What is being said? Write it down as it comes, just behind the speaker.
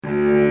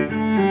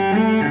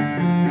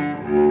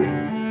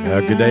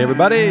Good day,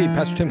 everybody.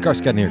 Pastor Tim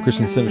Carscadden here,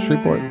 Christian Center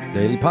Shreveport,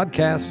 daily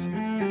podcast.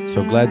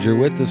 So glad you're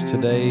with us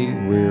today.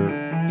 We're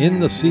in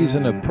the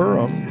season of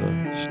Purim,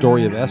 the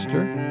story of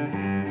Esther,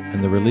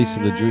 and the release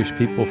of the Jewish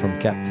people from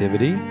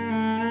captivity.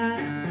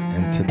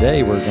 And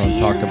today we're going to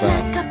talk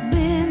about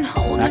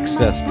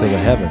access to the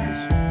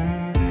heavens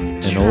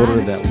in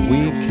order that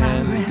we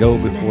can go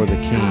before the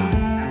King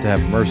to have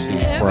mercy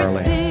for our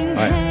lands.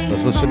 All right,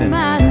 let's listen in.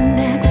 My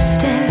next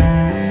step,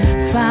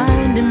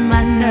 finding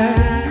my nerve,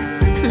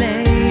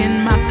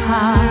 playing my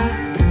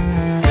part.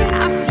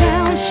 I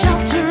found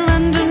shelter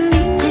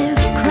underneath his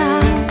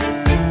crown,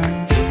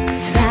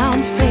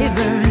 found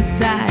favor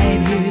inside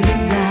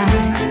his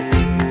eyes.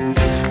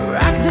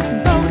 Rock this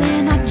boat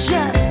and I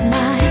just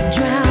might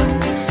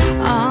drown.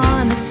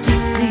 Honesty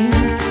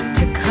seems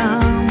to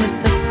come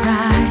with a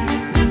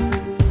price.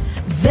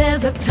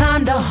 There's a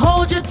time to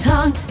hold your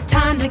tongue,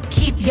 time to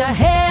keep your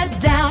head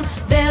down.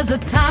 There's a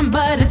time,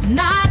 but it's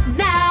not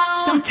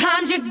now.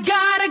 Sometimes you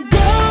gotta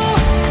go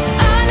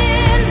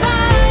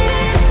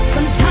uninvited.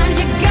 Sometimes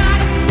you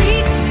gotta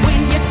speak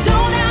when you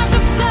don't have the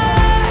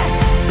floor.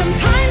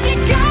 Sometimes you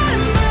gotta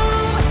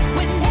move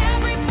when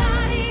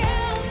everybody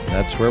else.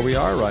 That's where we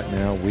are right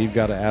now. We've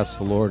got to ask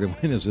the Lord,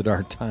 when is it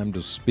our time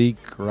to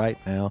speak right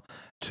now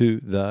to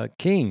the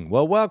King?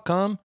 Well,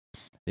 welcome.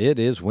 It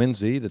is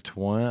Wednesday, it's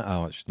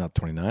not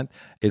 29th.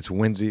 It's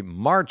Wednesday,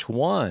 March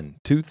 1,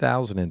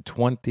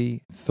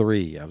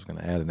 2023. I was going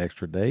to add an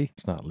extra day.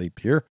 It's not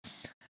leap year.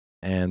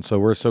 And so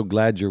we're so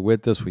glad you're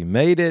with us. We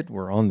made it.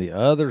 We're on the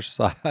other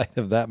side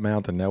of that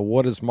mountain. Now,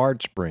 what does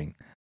March bring?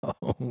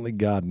 Only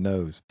God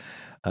knows.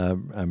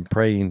 I'm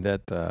praying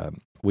that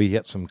we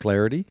get some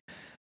clarity,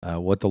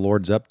 what the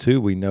Lord's up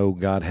to. We know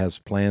God has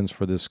plans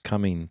for this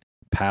coming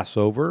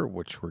Passover,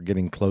 which we're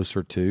getting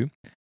closer to.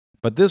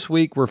 But this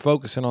week, we're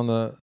focusing on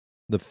the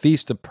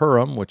Feast of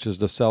Purim, which is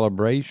the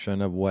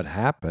celebration of what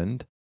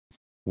happened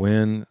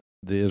when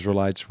the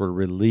Israelites were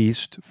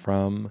released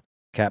from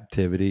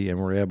captivity and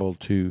were able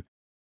to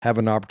have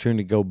an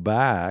opportunity to go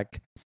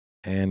back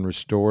and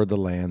restore the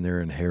land,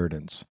 their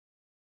inheritance.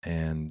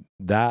 And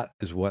that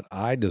is what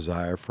I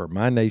desire for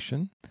my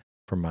nation,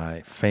 for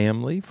my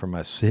family, for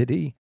my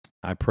city.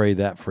 I pray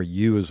that for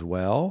you as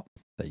well,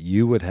 that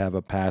you would have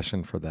a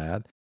passion for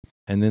that.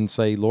 And then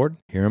say, Lord,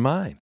 here am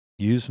I.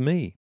 Use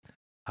me.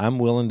 I'm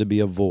willing to be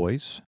a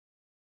voice.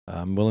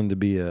 I'm willing to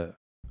be a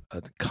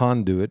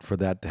conduit for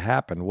that to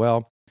happen.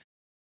 Well,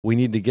 we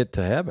need to get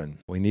to heaven.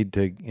 We need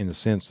to, in a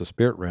sense, the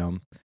spirit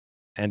realm,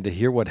 and to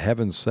hear what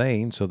heaven's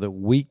saying so that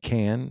we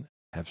can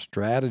have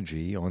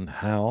strategy on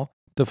how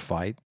to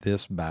fight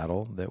this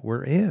battle that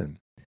we're in.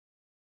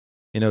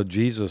 You know,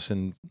 Jesus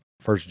in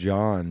 1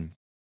 John,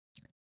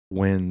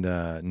 when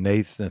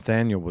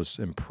Nathaniel was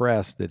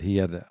impressed that he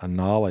had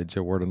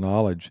a word of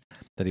knowledge,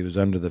 that he was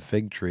under the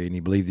fig tree, and he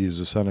believed he was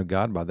the Son of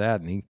God by that,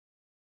 and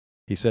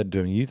he said to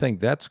him, you think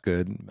that's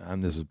good?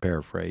 And this is a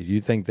paraphrase. You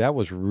think that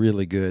was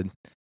really good?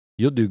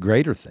 You'll do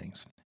greater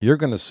things. You're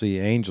going to see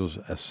angels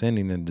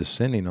ascending and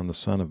descending on the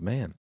Son of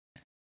Man.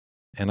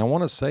 And I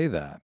want to say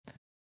that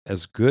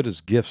as good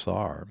as gifts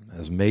are,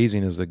 as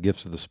amazing as the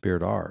gifts of the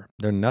Spirit are,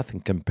 they're nothing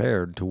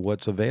compared to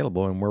what's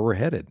available and where we're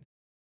headed.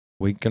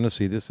 We're going to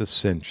see this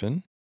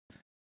ascension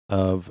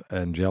of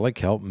angelic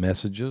help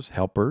messages,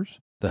 helpers,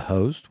 the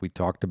host. We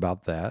talked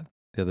about that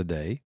the other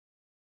day,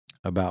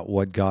 about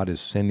what God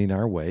is sending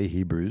our way.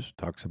 Hebrews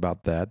talks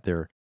about that.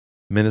 They're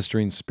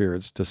ministering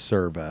spirits to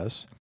serve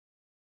us.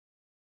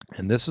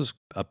 And this is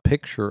a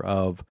picture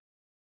of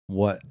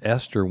what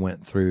Esther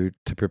went through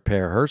to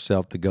prepare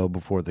herself to go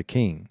before the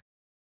King.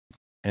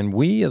 And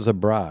we as a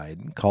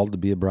bride, called to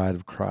be a bride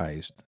of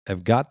Christ,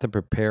 have got to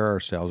prepare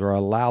ourselves or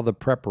allow the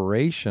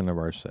preparation of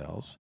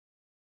ourselves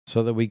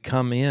so that we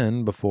come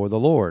in before the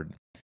Lord.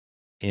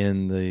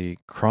 In the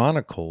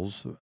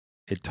Chronicles,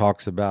 it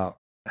talks about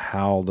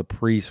how the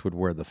priests would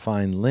wear the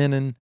fine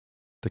linen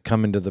to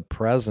come into the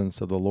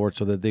presence of the Lord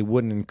so that they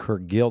wouldn't incur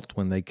guilt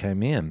when they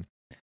came in.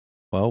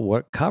 Well,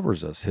 what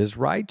covers us? His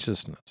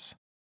righteousness.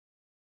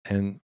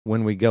 And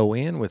when we go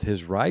in with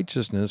his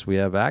righteousness, we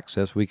have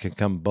access. We can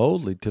come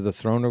boldly to the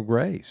throne of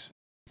grace.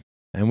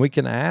 And we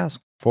can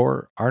ask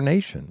for our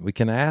nation. We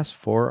can ask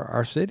for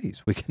our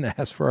cities. We can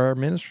ask for our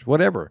ministries,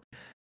 whatever.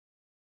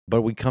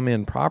 But we come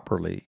in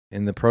properly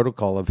in the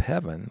protocol of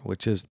heaven,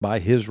 which is by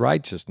his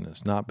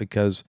righteousness, not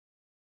because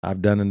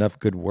I've done enough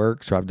good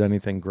works or I've done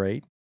anything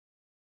great.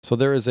 So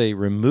there is a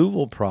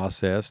removal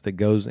process that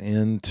goes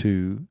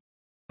into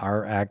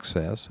our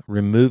access,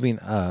 removing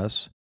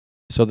us,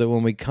 so that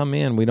when we come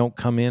in, we don't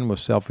come in with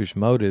selfish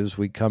motives.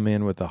 We come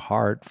in with a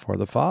heart for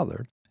the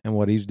Father and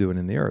what he's doing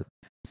in the earth.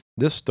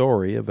 This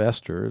story of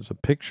Esther is a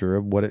picture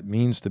of what it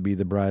means to be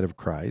the bride of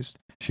Christ.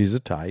 She's a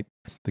type.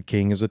 The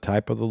King is a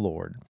type of the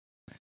Lord.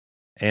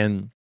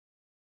 And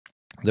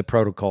the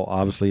protocol,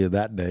 obviously, of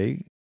that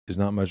day is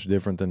not much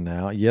different than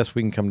now. Yes,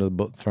 we can come to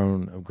the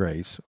throne of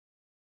grace.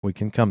 We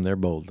can come there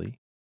boldly.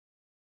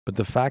 But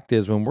the fact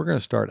is, when we're going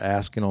to start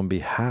asking on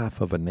behalf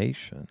of a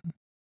nation,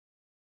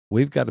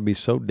 we've got to be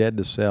so dead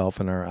to self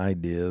and our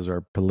ideas,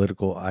 our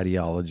political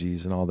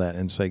ideologies and all that,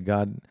 and say,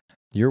 God,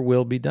 Your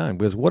will be done.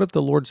 Because what if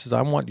the Lord says,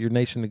 I want your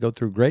nation to go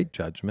through great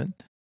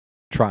judgment,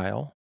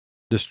 trial,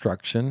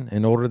 destruction,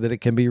 in order that it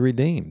can be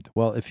redeemed?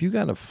 Well, if you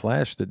got a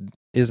flesh that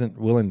isn't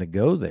willing to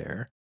go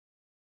there,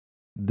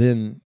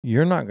 then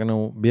you're not going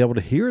to be able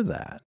to hear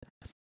that.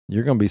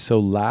 You're going to be so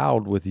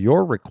loud with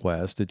your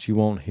request that you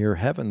won't hear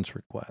heaven's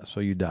request. So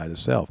you die to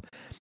self.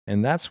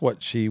 And that's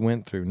what she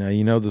went through. Now,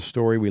 you know the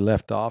story we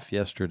left off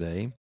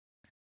yesterday.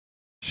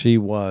 She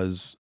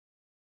was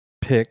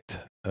picked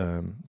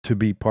to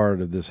be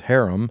part of this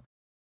harem,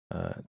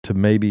 to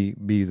maybe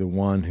be the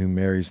one who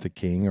marries the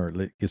king or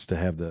gets to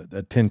have the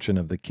attention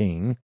of the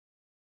king.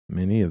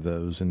 Many of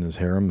those in this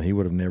harem he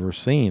would have never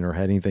seen or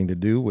had anything to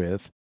do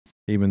with,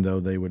 even though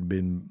they would have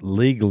been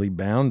legally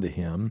bound to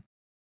him.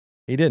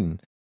 He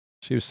didn't.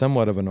 She was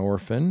somewhat of an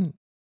orphan.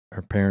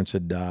 Her parents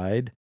had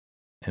died,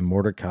 and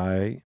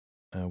Mordecai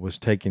was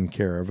taken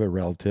care of, a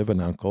relative,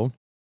 an uncle,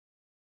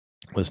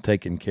 was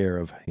taking care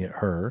of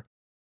her.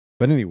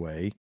 But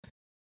anyway,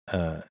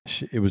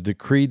 it was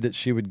decreed that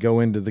she would go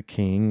into the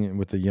king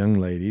with the young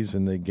ladies,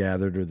 and they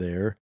gathered her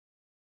there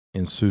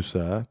in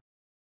Susa.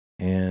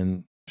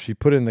 And she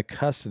put in the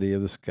custody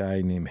of this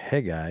guy named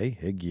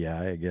Hegai,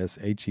 I guess,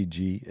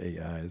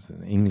 Hegai is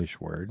an English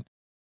word,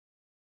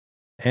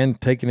 and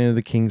taken into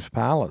the king's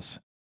palace.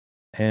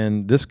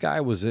 And this guy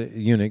was a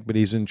eunuch, but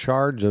he's in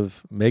charge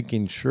of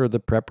making sure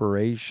the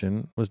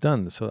preparation was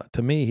done. So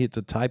to me, he's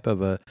a type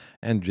of a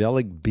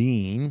angelic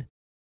being.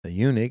 A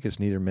eunuch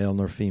is neither male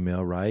nor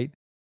female, right?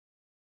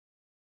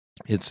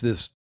 It's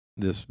this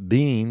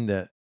being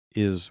that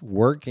is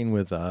working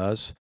with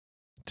us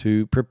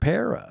to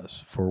prepare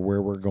us for where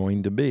we're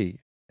going to be.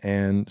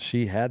 And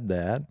she had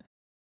that,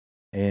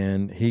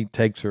 and he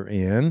takes her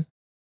in,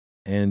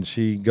 and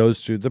she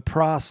goes through the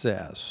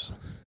process.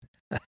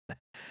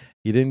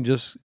 You didn't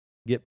just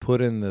get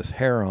put in this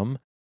harem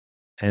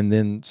and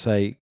then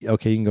say,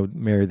 okay, you can go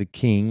marry the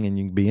king and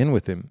you can be in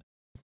with him.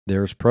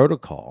 There's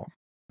protocol.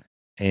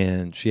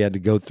 And she had to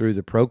go through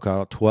the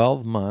protocol,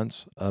 12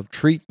 months of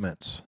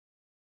treatments.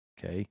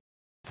 Okay,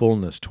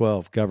 fullness,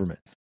 12, government.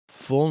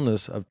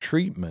 Fullness of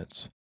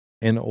treatments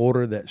in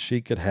order that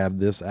she could have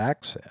this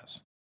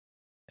access.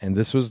 And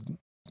this was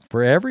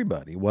for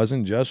everybody. It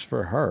wasn't just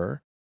for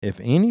her.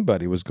 If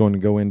anybody was going to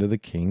go into the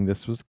king,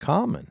 this was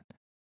common.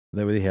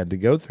 They had to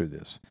go through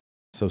this.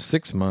 So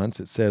 6 months,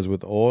 it says,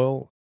 with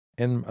oil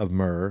and of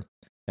myrrh,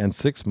 and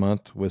 6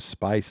 months with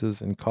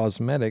spices and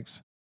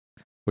cosmetics,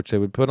 which they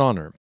would put on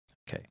her.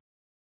 Okay.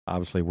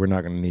 Obviously, we're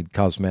not going to need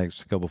cosmetics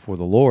to go before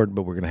the Lord,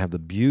 but we're going to have the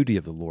beauty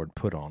of the Lord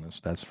put on us.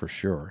 That's for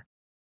sure.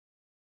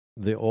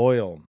 The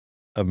oil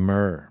of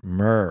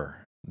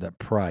myrrh, that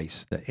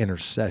price, that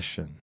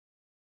intercession,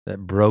 that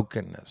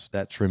brokenness,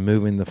 that's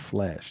removing the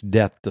flesh,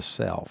 death to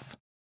self.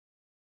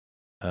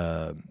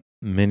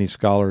 Many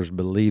scholars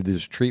believe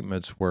these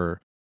treatments were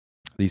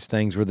these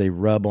things where they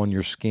rub on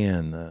your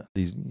skin.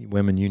 These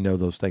women, you know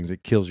those things.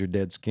 It kills your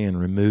dead skin,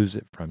 removes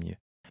it from you.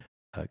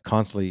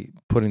 Constantly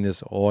putting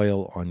this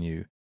oil on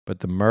you. But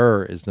the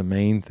myrrh is the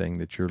main thing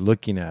that you're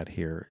looking at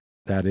here.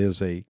 That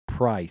is a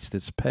price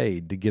that's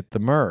paid to get the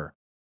myrrh.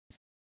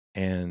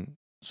 And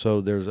so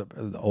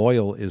the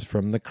oil is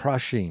from the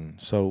crushing.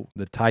 So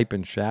the type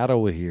and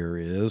shadow here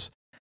is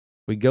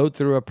we go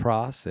through a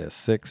process,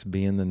 6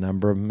 being the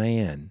number of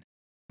man.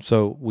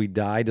 So we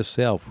die to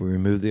self. We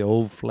remove the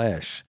old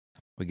flesh.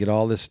 We get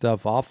all this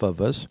stuff off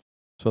of us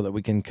so that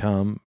we can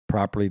come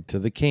properly to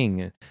the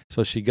king.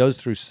 So she goes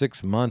through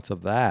 6 months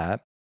of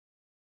that.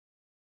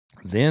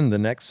 Then the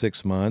next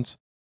 6 months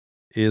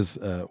is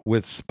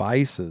with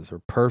spices or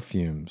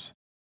perfumes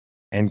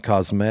and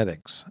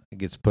cosmetics. It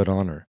gets put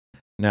on her.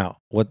 Now,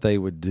 what they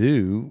would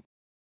do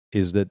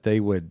is that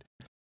they would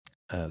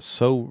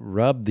so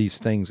rub these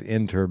things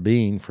into her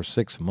being for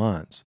 6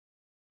 months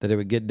that it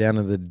would get down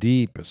to the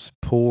deepest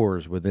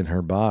pores within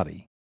her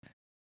body,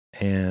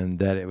 and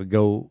that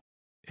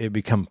it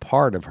become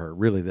part of her.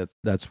 Really,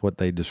 that's what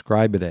they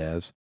describe it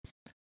as.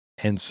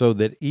 And so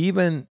that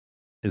even,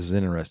 this is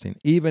interesting,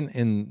 even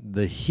in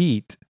the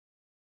heat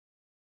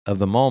of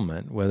the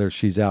moment, whether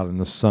she's out in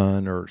the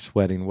sun or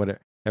sweating,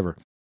 whatever.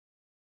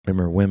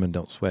 Remember, women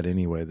don't sweat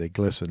anyway. They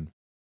glisten.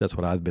 That's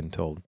what I've been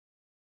told.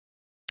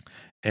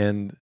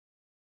 And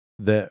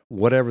that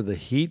whatever the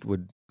heat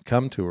would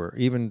come to her,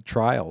 even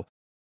trial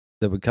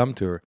that would come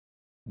to her,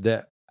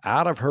 that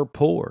out of her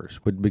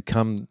pores would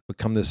become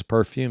this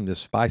perfume, this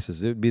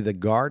spices. It would be the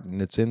garden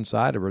that's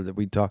inside of her that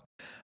we talk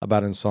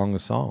about in Song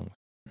of Songs,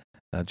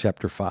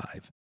 chapter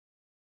 5.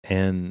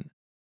 And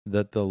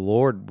that the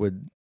Lord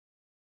would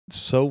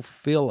so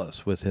fill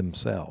us with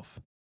himself,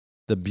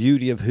 the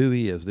beauty of who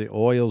he is, the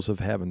oils of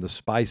heaven, the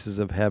spices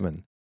of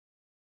heaven,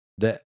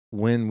 that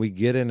when we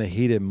get in a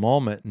heated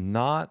moment,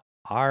 not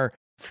our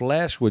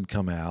flesh would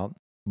come out,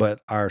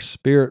 but our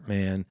spirit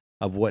man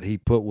of what he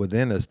put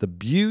within us, the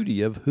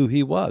beauty of who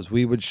he was.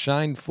 We would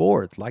shine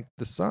forth like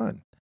the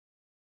sun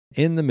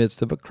in the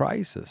midst of a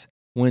crisis.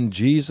 When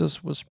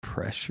Jesus was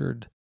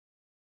pressured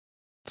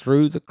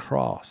through the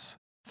cross,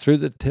 through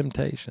the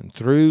temptation,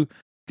 through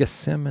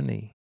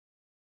Gethsemane,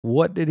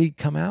 what did he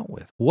come out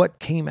with? What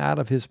came out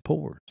of his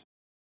pores?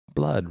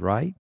 blood,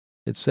 right?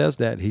 It says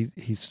that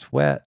he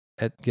sweat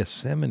at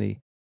Gethsemane.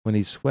 When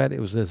he sweat,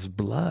 it was his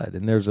blood.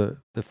 And there's the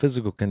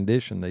physical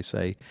condition, they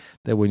say,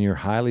 that when you're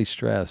highly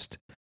stressed,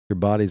 your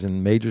body's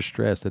in major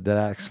stress, that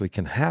actually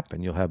can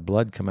happen. You'll have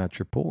blood come out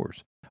your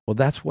pores. Well,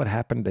 that's what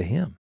happened to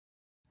him.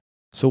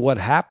 So what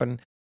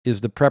happened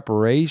is the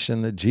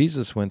preparation that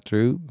Jesus went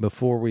through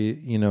before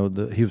he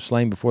was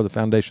slain before the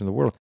foundation of the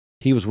world.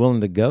 He was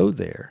willing to go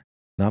there.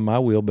 Not my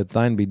will, but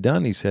thine be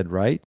done, he said,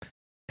 right?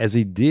 As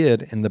he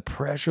did, in the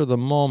pressure of the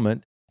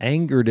moment,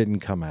 anger didn't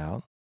come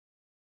out.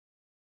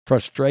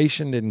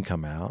 Frustration didn't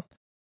come out.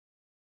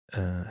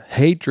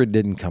 Hatred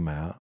didn't come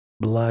out.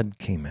 Blood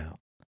came out.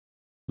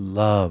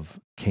 Love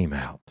came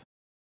out.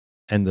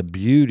 And the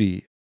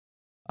beauty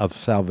of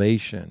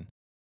salvation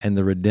and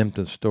the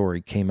redemptive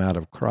story came out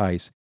of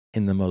Christ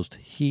in the most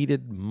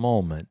heated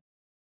moment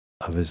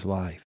of his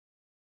life.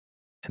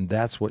 And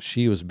that's what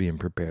she was being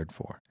prepared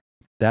for.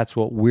 That's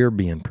what we're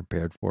being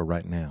prepared for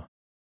right now.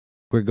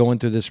 We're going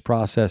through this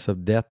process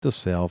of death to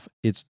self.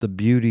 It's the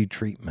beauty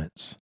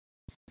treatments.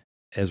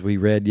 As we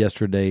read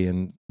yesterday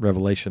in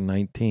Revelation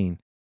 19,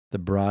 the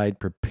bride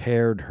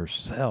prepared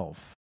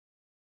herself.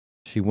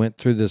 She went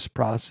through this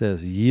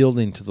process,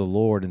 yielding to the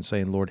Lord and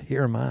saying, Lord,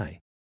 here am I.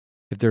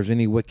 If there's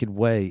any wicked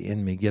way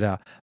in me, get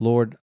out.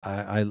 Lord,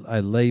 I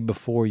lay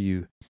before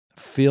you.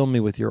 Fill me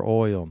with your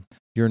oil.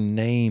 Your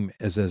name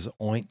is as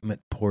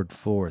ointment poured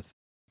forth.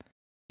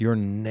 Your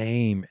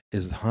name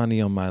is honey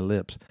on my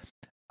lips.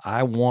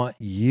 I want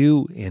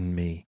you in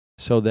me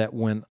so that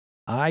when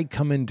I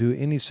come into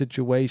any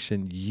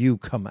situation, you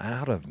come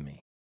out of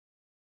me.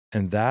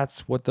 And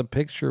that's what the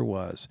picture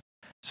was.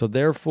 So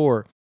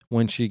therefore,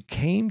 when she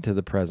came to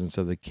the presence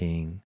of the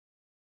king,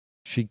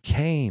 she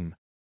came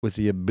with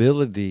the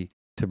ability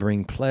to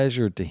bring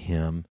pleasure to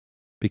him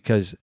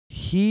because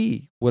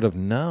he would have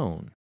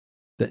known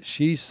that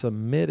she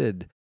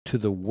submitted to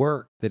the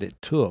work that it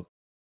took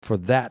for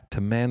that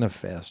to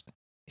manifest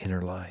in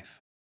her life.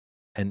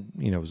 And,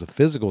 it was a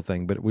physical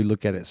thing, but we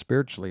look at it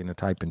spiritually in a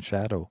type and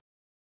shadow.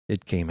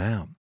 It came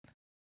out.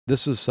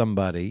 This is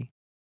somebody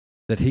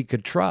that he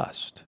could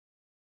trust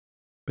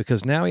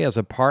because now he has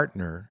a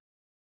partner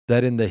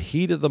that in the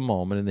heat of the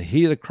moment, in the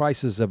heat of the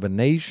crisis of a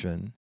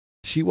nation,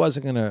 she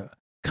wasn't going to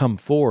come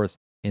forth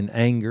in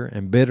anger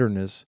and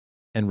bitterness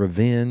and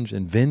revenge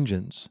and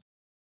vengeance.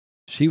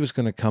 She was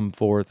going to come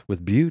forth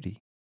with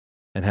beauty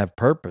and have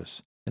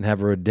purpose and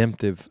have a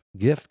redemptive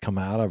gift come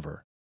out of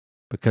her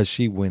because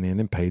she went in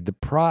and paid the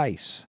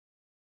price.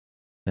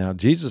 Now,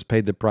 Jesus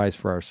paid the price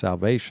for our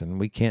salvation.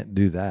 We can't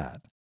do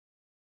that.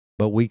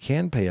 But we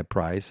can pay a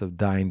price of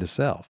dying to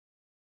self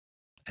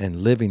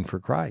and living for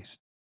Christ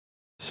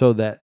so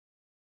that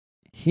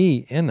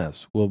he in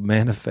us will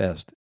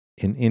manifest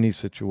in any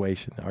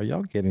situation. Are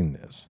y'all getting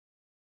this?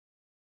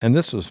 And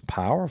this was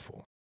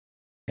powerful.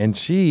 And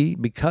she,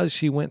 because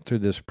she went through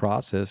this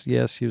process,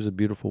 yes, she was a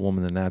beautiful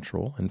woman in the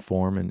natural, in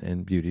form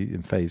and beauty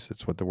and face.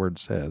 That's what the word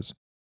says.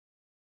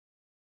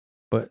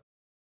 But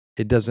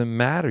it doesn't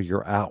matter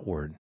your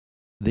outward.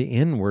 The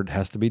inward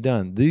has to be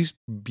done. These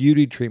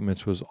beauty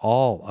treatments was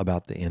all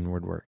about the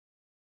inward work.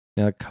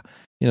 Now,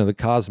 the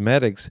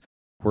cosmetics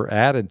were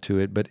added to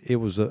it, but it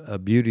was a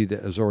beauty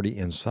that was already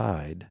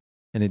inside,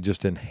 and it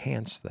just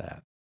enhanced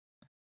that.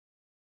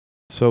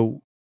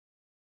 So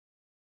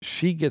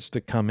she gets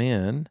to come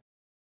in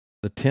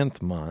the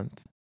 10th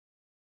month,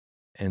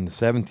 and the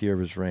 7th year of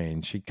his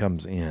reign, she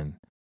comes in.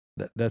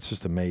 That's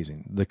just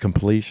amazing. The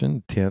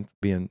completion, 10th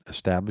being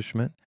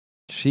establishment,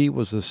 she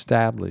was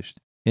established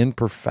in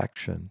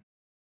perfection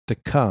to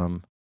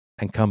come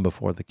and come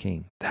before the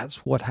king.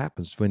 That's what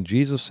happens. When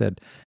Jesus said,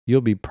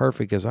 you'll be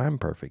perfect as I'm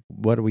perfect,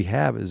 what we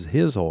have is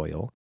his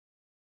oil,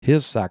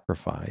 his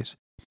sacrifice,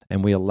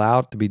 and we allow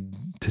it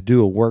to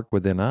do a work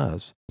within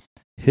us.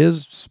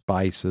 His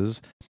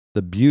spices,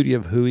 the beauty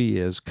of who he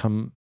is,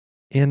 come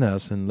in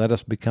us and let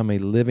us become a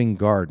living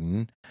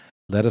garden.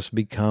 Let us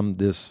become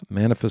this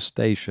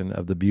manifestation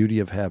of the beauty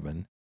of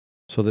heaven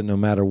so that no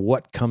matter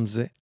what comes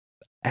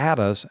at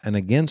us and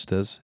against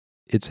us,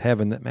 it's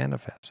heaven that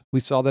manifests. We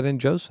saw that in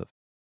Joseph.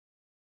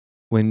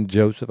 When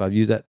Joseph, I've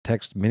used that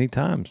text many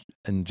times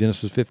in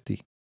Genesis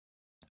 50.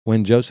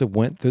 When Joseph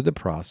went through the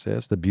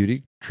process, the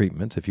beauty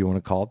treatments, if you want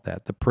to call it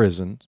that, the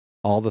prisons,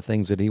 all the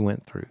things that he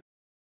went through.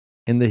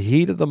 In the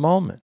heat of the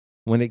moment,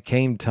 when it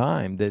came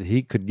time that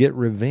he could get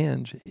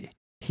revenge,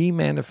 he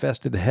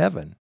manifested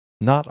heaven,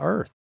 not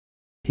earth.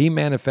 He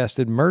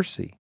manifested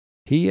mercy.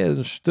 He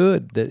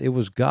understood that it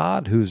was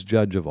God who's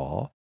judge of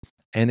all,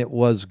 and it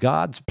was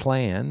God's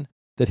plan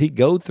that he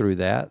go through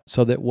that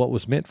so that what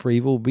was meant for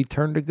evil will be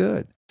turned to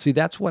good. See,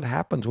 that's what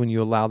happens when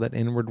you allow that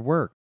inward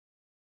work.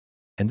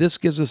 And this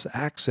gives us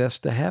access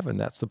to heaven.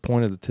 That's the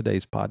point of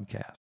today's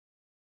podcast.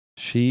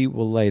 She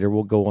will later,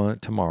 we'll go on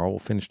it tomorrow, we'll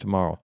finish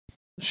tomorrow.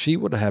 She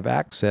would have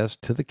access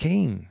to the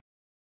king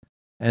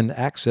and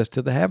access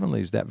to the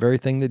heavenlies, that very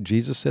thing that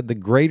Jesus said, the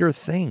greater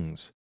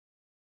things,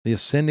 the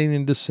ascending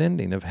and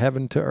descending of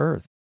heaven to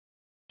earth.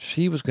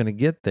 She was going to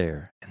get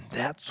there. And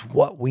that's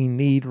what we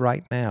need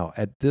right now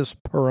at this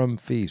Purim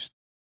feast.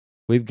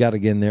 We've got to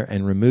get in there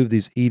and remove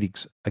these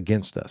edicts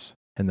against us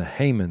and the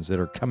Hamans that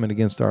are coming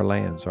against our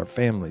lands, our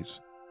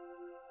families.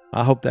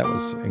 I hope that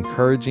was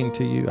encouraging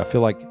to you. I feel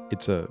like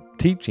it's a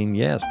teaching,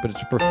 yes, but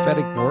it's a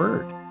prophetic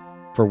word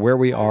for where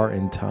we are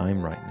in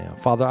time right now.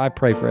 Father, I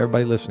pray for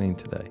everybody listening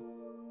today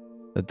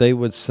that they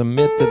would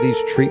submit to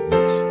these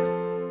treatments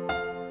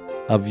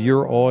of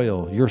your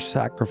oil, your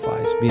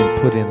sacrifice being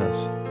put in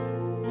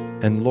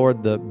us. And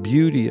Lord, the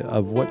beauty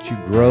of what you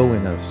grow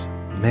in us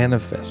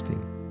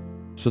manifesting,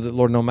 so that,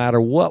 Lord, no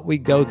matter what we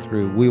go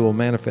through, we will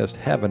manifest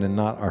heaven and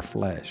not our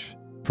flesh.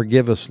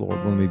 Forgive us,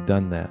 Lord, when we've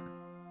done that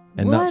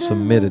and not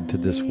submitted to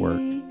this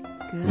work.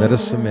 Let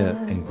us submit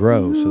and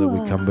grow so that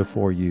we come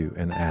before you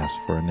and ask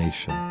for a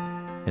nation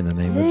in the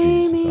name of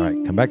Jesus. All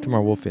right, come back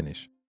tomorrow. We'll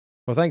finish.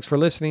 Well, thanks for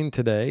listening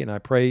today, and I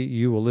pray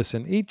you will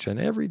listen each and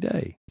every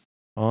day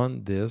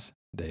on this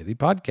daily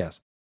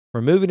podcast.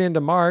 We're moving into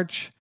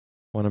March.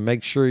 I want to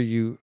make sure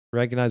you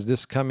recognize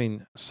this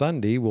coming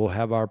Sunday, we'll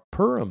have our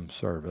Purim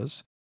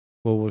service,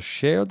 where we'll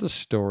share the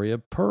story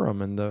of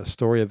Purim and the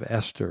story of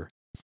Esther.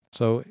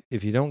 So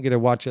if you don't get to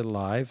watch it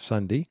live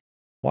Sunday,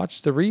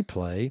 watch the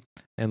replay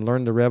and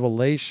learn the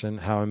revelation,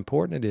 how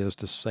important it is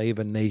to save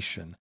a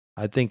nation.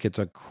 I think it's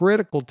a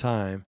critical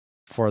time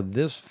for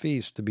this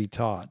feast to be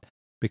taught,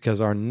 because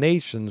our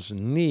nations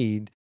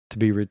need to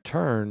be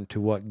returned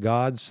to what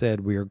God said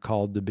we are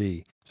called to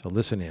be. So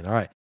listen in. All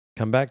right,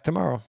 come back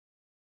tomorrow.